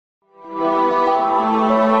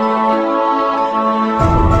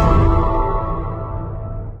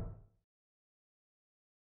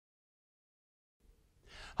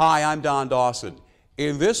Hi, I'm Don Dawson.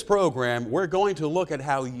 In this program, we're going to look at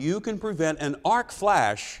how you can prevent an arc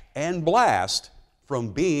flash and blast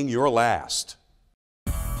from being your last.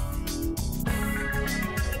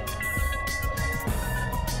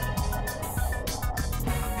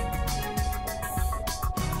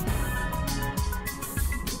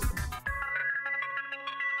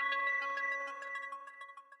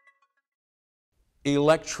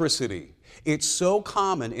 Electricity. It's so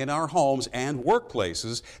common in our homes and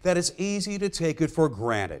workplaces that it's easy to take it for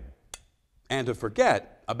granted and to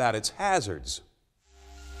forget about its hazards.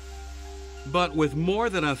 But with more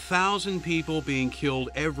than 1,000 people being killed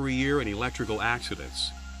every year in electrical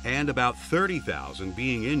accidents and about 30,000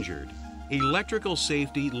 being injured, electrical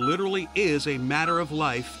safety literally is a matter of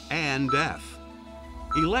life and death.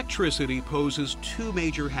 Electricity poses two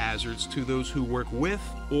major hazards to those who work with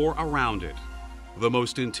or around it. The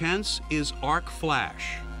most intense is arc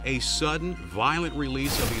flash, a sudden, violent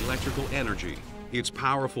release of electrical energy. Its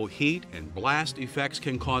powerful heat and blast effects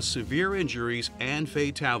can cause severe injuries and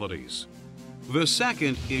fatalities. The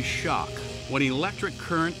second is shock. When electric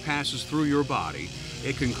current passes through your body,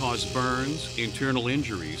 it can cause burns, internal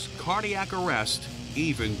injuries, cardiac arrest,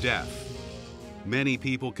 even death. Many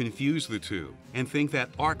people confuse the two and think that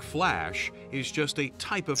arc flash is just a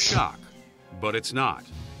type of shock, but it's not.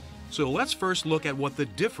 So let's first look at what the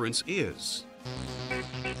difference is.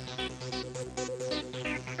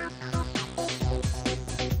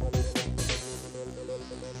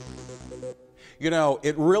 You know,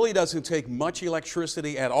 it really doesn't take much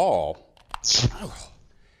electricity at all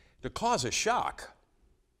to cause a shock.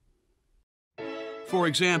 For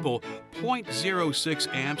example,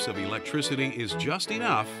 0.06 amps of electricity is just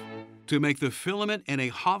enough to make the filament in a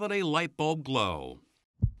holiday light bulb glow.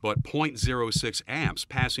 But 0.06 amps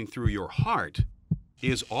passing through your heart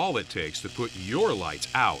is all it takes to put your lights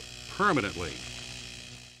out permanently.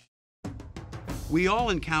 We all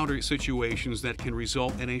encounter situations that can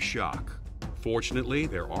result in a shock. Fortunately,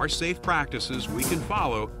 there are safe practices we can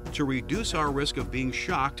follow to reduce our risk of being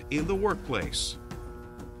shocked in the workplace.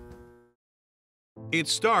 It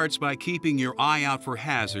starts by keeping your eye out for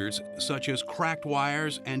hazards such as cracked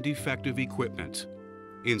wires and defective equipment.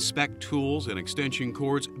 Inspect tools and extension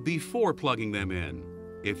cords before plugging them in.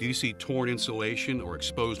 If you see torn insulation or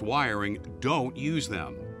exposed wiring, don't use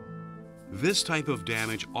them. This type of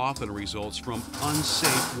damage often results from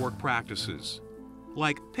unsafe work practices,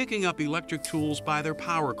 like picking up electric tools by their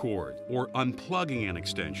power cord or unplugging an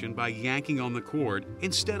extension by yanking on the cord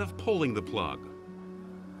instead of pulling the plug.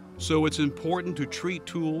 So it's important to treat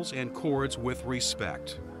tools and cords with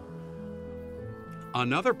respect.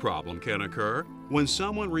 Another problem can occur when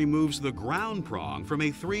someone removes the ground prong from a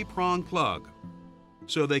 3-prong plug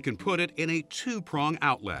so they can put it in a 2-prong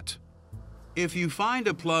outlet. If you find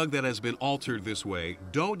a plug that has been altered this way,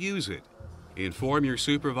 don't use it. Inform your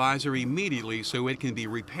supervisor immediately so it can be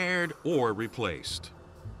repaired or replaced.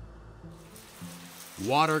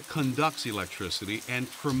 Water conducts electricity and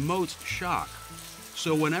promotes shock,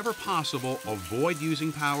 so whenever possible, avoid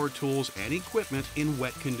using power tools and equipment in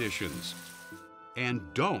wet conditions. And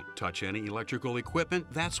don't touch any electrical equipment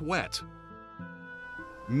that's wet.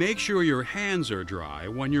 Make sure your hands are dry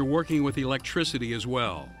when you're working with electricity as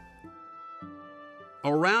well.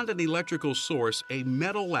 Around an electrical source, a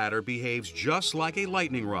metal ladder behaves just like a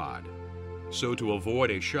lightning rod. So to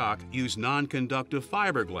avoid a shock, use non-conductive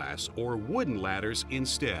fiberglass or wooden ladders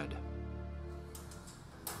instead.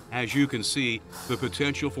 As you can see, the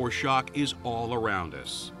potential for shock is all around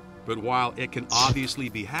us. But while it can obviously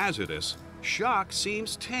be hazardous, shock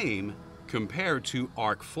seems tame compared to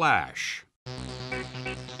arc flash.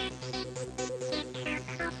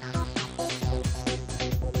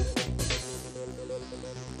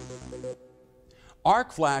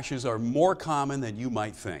 Arc flashes are more common than you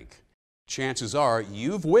might think. Chances are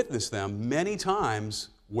you've witnessed them many times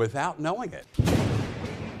without knowing it.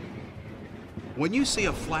 When you see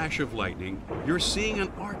a flash of lightning, you're seeing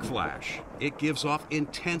an arc flash. It gives off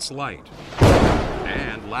intense light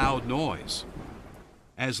and loud noise.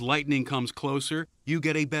 As lightning comes closer, you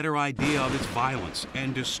get a better idea of its violence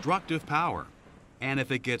and destructive power. And if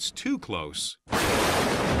it gets too close,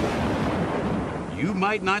 you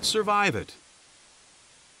might not survive it.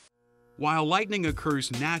 While lightning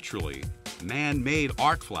occurs naturally, man-made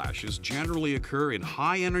arc flashes generally occur in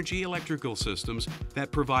high-energy electrical systems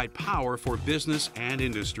that provide power for business and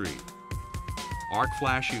industry. Arc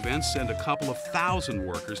flash events send a couple of thousand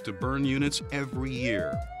workers to burn units every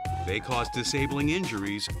year. They cause disabling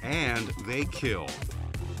injuries and they kill.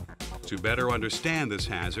 To better understand this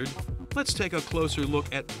hazard, let's take a closer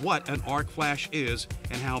look at what an arc flash is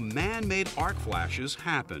and how man-made arc flashes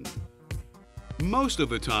happen. Most of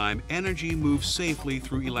the time, energy moves safely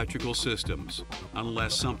through electrical systems,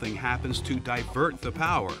 unless something happens to divert the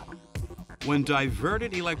power. When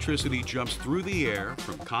diverted electricity jumps through the air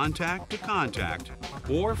from contact to contact,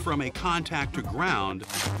 or from a contact to ground,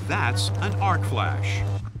 that's an arc flash.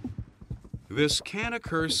 This can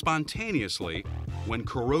occur spontaneously when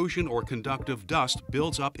corrosion or conductive dust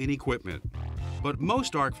builds up in equipment. But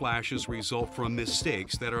most arc flashes result from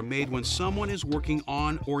mistakes that are made when someone is working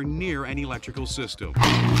on or near an electrical system.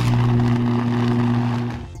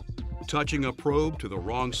 Touching a probe to the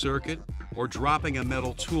wrong circuit, or dropping a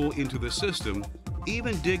metal tool into the system,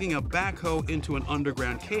 even digging a backhoe into an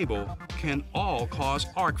underground cable can all cause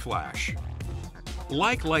arc flash.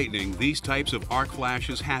 Like lightning, these types of arc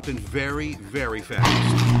flashes happen very, very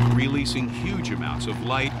fast, releasing huge amounts of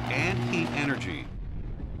light and heat energy.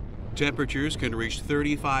 Temperatures can reach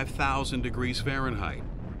 35,000 degrees Fahrenheit,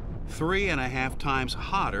 3.5 times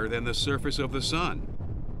hotter than the surface of the sun.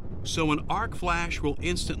 So an arc flash will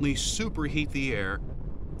instantly superheat the air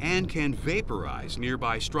and can vaporize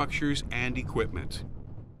nearby structures and equipment.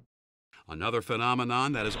 Another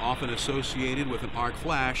phenomenon that is often associated with an arc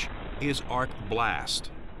flash is arc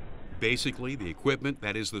blast. Basically, the equipment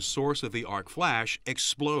that is the source of the arc flash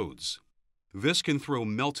explodes. This can throw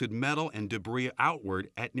melted metal and debris outward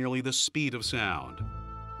at nearly the speed of sound.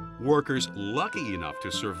 Workers lucky enough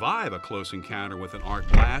to survive a close encounter with an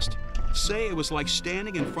arc blast say it was like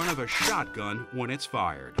standing in front of a shotgun when it's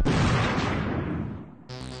fired.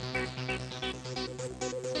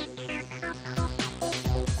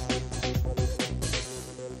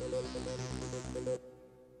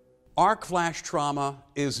 Arc flash trauma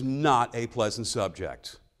is not a pleasant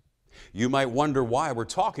subject. You might wonder why we're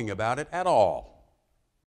talking about it at all.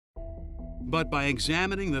 But by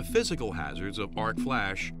examining the physical hazards of arc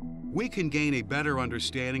flash, we can gain a better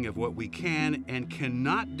understanding of what we can and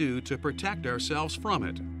cannot do to protect ourselves from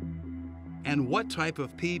it, and what type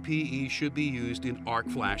of PPE should be used in arc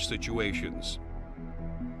flash situations.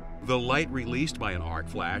 The light released by an arc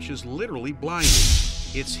flash is literally blinding.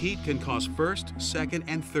 Its heat can cause first, second,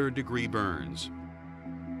 and third degree burns.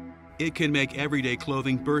 It can make everyday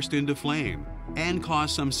clothing burst into flame and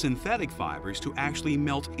cause some synthetic fibers to actually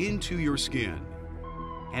melt into your skin.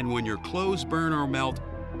 And when your clothes burn or melt,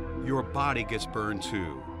 your body gets burned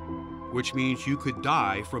too, which means you could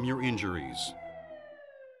die from your injuries.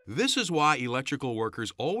 This is why electrical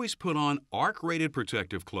workers always put on arc-rated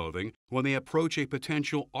protective clothing when they approach a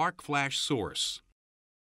potential arc flash source.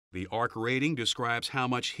 The arc rating describes how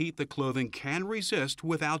much heat the clothing can resist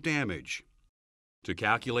without damage. To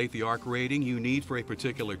calculate the arc rating you need for a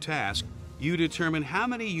particular task, you determine how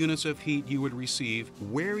many units of heat you would receive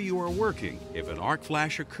where you are working if an arc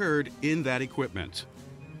flash occurred in that equipment.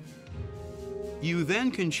 You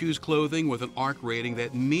then can choose clothing with an arc rating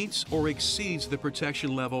that meets or exceeds the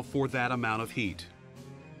protection level for that amount of heat.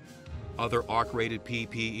 Other arc-rated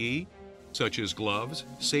PPE, such as gloves,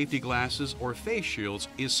 safety glasses, or face shields,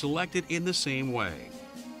 is selected in the same way.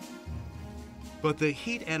 But the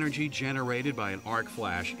heat energy generated by an arc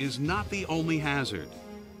flash is not the only hazard.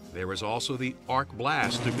 There is also the arc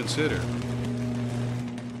blast to consider.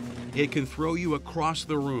 It can throw you across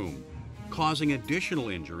the room, causing additional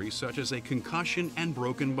injuries such as a concussion and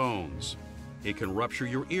broken bones. It can rupture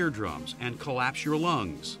your eardrums and collapse your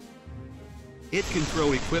lungs. It can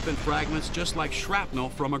throw equipment fragments just like shrapnel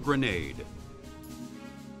from a grenade.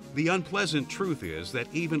 The unpleasant truth is that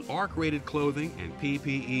even arc-rated clothing and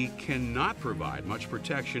PPE cannot provide much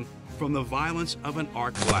protection from the violence of an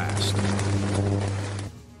arc blast.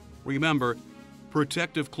 Remember,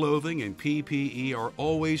 protective clothing and PPE are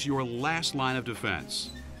always your last line of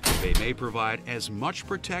defense. They may provide as much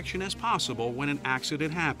protection as possible when an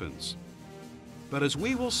accident happens. But as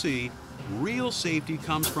we will see, real safety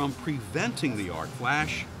comes from preventing the arc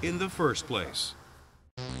flash in the first place.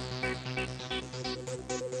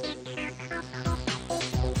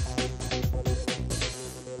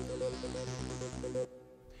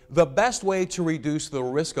 The best way to reduce the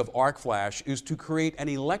risk of arc flash is to create an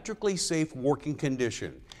electrically safe working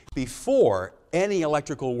condition before any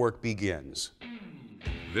electrical work begins.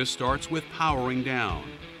 This starts with powering down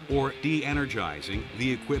or de-energizing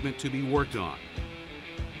the equipment to be worked on.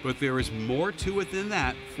 But there is more to it than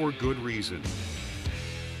that for good reason.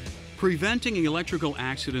 Preventing electrical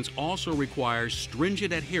accidents also requires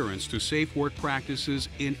stringent adherence to safe work practices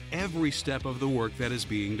in every step of the work that is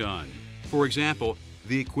being done. For example,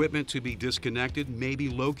 the equipment to be disconnected may be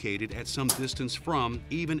located at some distance from,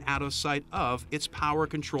 even out of sight of, its power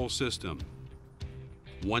control system.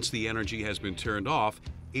 Once the energy has been turned off,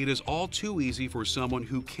 it is all too easy for someone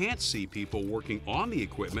who can't see people working on the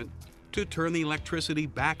equipment to turn the electricity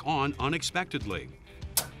back on unexpectedly.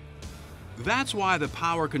 That's why the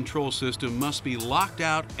power control system must be locked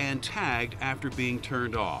out and tagged after being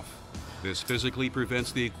turned off. This physically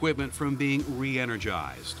prevents the equipment from being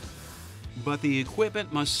re-energized. But the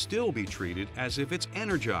equipment must still be treated as if it's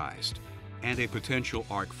energized and a potential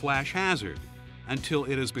arc flash hazard until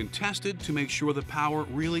it has been tested to make sure the power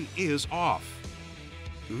really is off.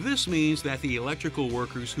 This means that the electrical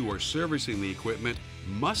workers who are servicing the equipment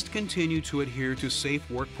must continue to adhere to safe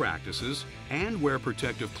work practices and wear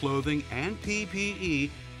protective clothing and PPE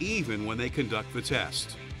even when they conduct the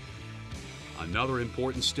test. Another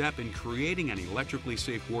important step in creating an electrically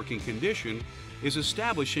safe working condition is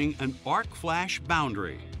establishing an arc flash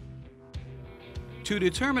boundary. To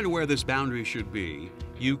determine where this boundary should be,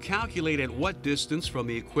 you calculate at what distance from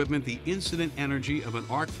the equipment the incident energy of an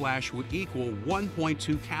arc flash would equal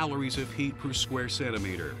 1.2 calories of heat per square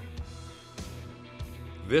centimeter.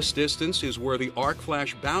 This distance is where the arc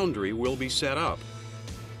flash boundary will be set up.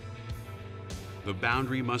 The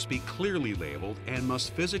boundary must be clearly labeled and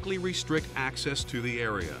must physically restrict access to the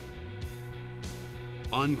area.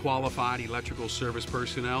 Unqualified electrical service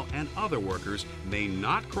personnel and other workers may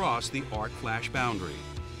not cross the arc flash boundary.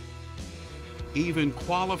 Even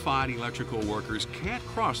qualified electrical workers can't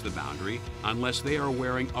cross the boundary unless they are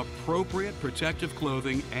wearing appropriate protective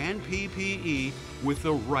clothing and PPE with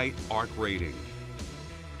the right arc rating.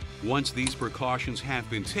 Once these precautions have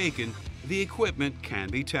been taken, the equipment can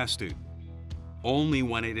be tested. Only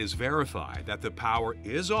when it is verified that the power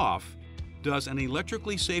is off does an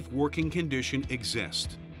electrically safe working condition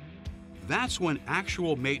exist. That's when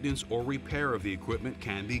actual maintenance or repair of the equipment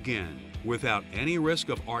can begin, without any risk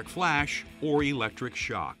of arc flash or electric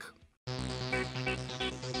shock.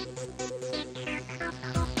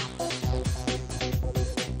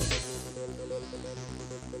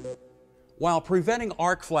 While preventing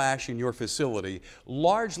arc flash in your facility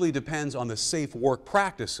largely depends on the safe work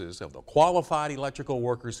practices of the qualified electrical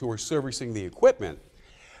workers who are servicing the equipment,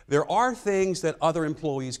 there are things that other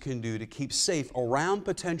employees can do to keep safe around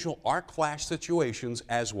potential arc flash situations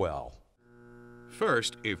as well.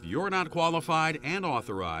 First, if you're not qualified and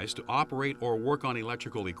authorized to operate or work on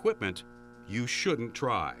electrical equipment, you shouldn't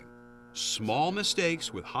try. Small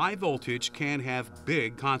mistakes with high voltage can have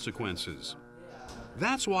big consequences.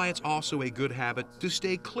 That's why it's also a good habit to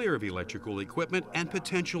stay clear of electrical equipment and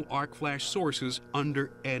potential arc flash sources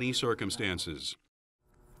under any circumstances.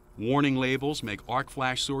 Warning labels make arc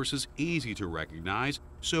flash sources easy to recognize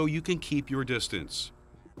so you can keep your distance.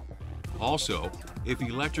 Also, if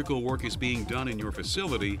electrical work is being done in your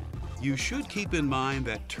facility, you should keep in mind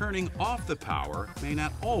that turning off the power may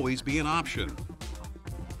not always be an option.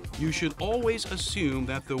 You should always assume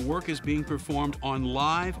that the work is being performed on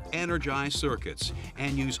live, energized circuits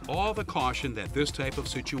and use all the caution that this type of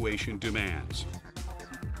situation demands.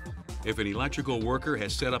 If an electrical worker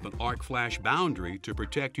has set up an arc flash boundary to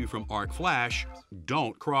protect you from arc flash,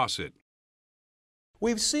 don't cross it.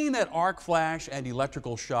 We've seen that arc flash and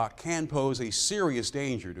electrical shock can pose a serious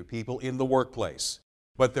danger to people in the workplace.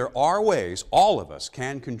 But there are ways all of us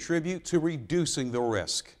can contribute to reducing the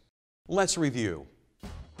risk. Let's review.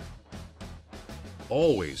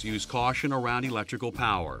 Always use caution around electrical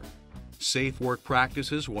power. Safe work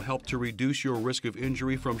practices will help to reduce your risk of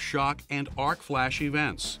injury from shock and arc flash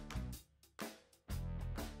events.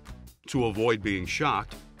 To avoid being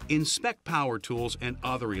shocked, inspect power tools and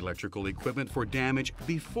other electrical equipment for damage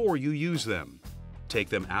before you use them. Take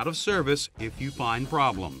them out of service if you find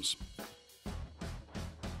problems.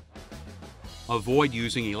 Avoid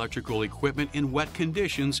using electrical equipment in wet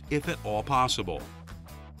conditions if at all possible.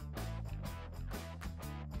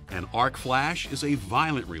 An arc flash is a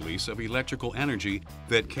violent release of electrical energy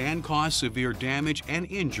that can cause severe damage and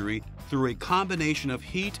injury through a combination of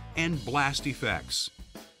heat and blast effects.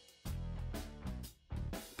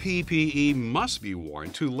 PPE must be worn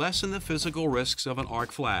to lessen the physical risks of an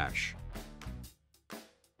arc flash.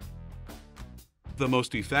 The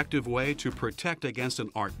most effective way to protect against an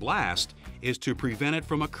arc blast is to prevent it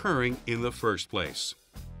from occurring in the first place.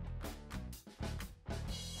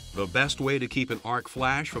 The best way to keep an arc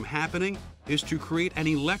flash from happening is to create an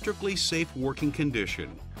electrically safe working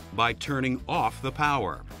condition by turning off the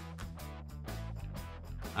power.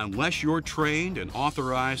 Unless you're trained and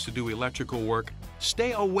authorized to do electrical work,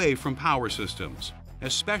 stay away from power systems,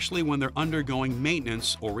 especially when they're undergoing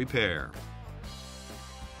maintenance or repair.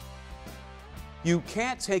 You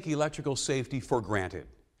can't take electrical safety for granted.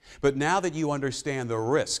 But now that you understand the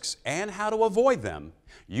risks and how to avoid them,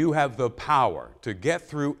 you have the power to get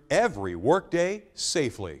through every workday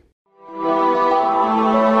safely.